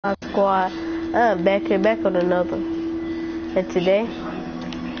My squad. I'm back on another. And today,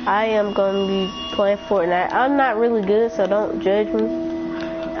 I am going to be playing Fortnite. I'm not really good, so don't judge me.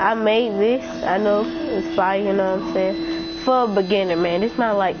 I made this. I know it's fire, you know what I'm saying? For a beginner, man. This is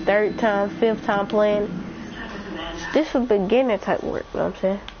my like third time, fifth time playing. This is beginner type work, you know what I'm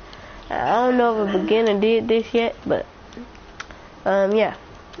saying? I don't know if a beginner did this yet, but yeah.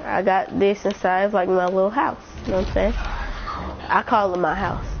 I got this inside. It's like my little house, you know what I'm saying? I call it my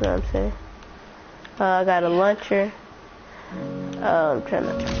house, you know what I'm saying? I got a launcher. I'm trying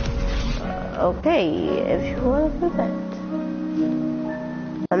to... okay, if you want to do that.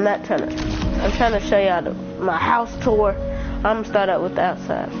 I'm trying to show y'all my house tour. I'm going to start out with the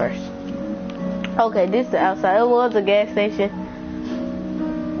outside first. Okay, this is the outside. It was a gas station.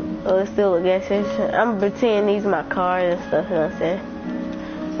 Oh, it's still a gas station. I'm pretending these are my cars and stuff, you know what I'm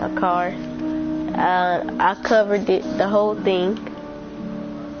saying? My car. I covered it, the whole thing, you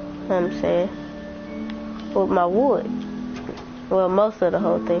know what I'm saying, with my wood. Well, most of the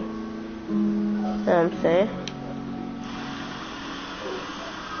whole thing, you know what I'm saying.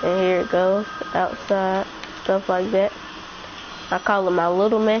 And here it goes, outside, stuff like that. I call it my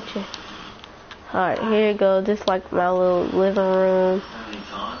little mansion. Alright, here it goes, just like my little living room.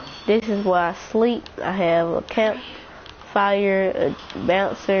 This is where I sleep. I have a campfire, a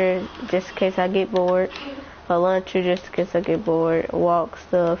bouncer, just in case I get bored. A launcher, just in case I get bored. Walk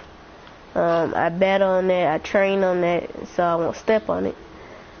stuff. I bat on that. I train on that, so I won't step on it.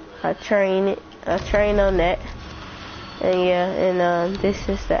 I train on that. And yeah, and this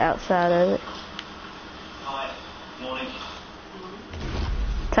is the outside of it. Hi, morning.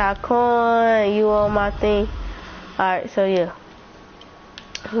 Tycoon, you on my thing? Alright, so yeah.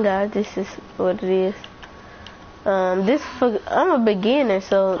 Guys, this is what it is. I'm a beginner,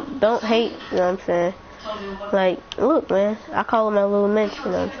 so don't hate, you know what I'm saying? Like, look, man, I call it my little mansion,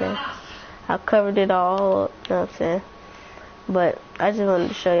 you know what I'm saying? I covered it all up, you know what I'm saying? But I just wanted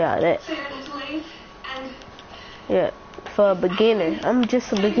to show y'all that. Yeah, for a beginner. I'm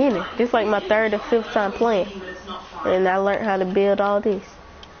just a beginner. This is like my third or fifth time playing. And I learned how to build all this.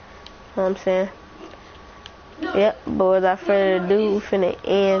 You know what I'm saying? Yep, but without further ado, we're finna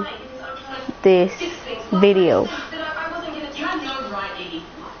end this video.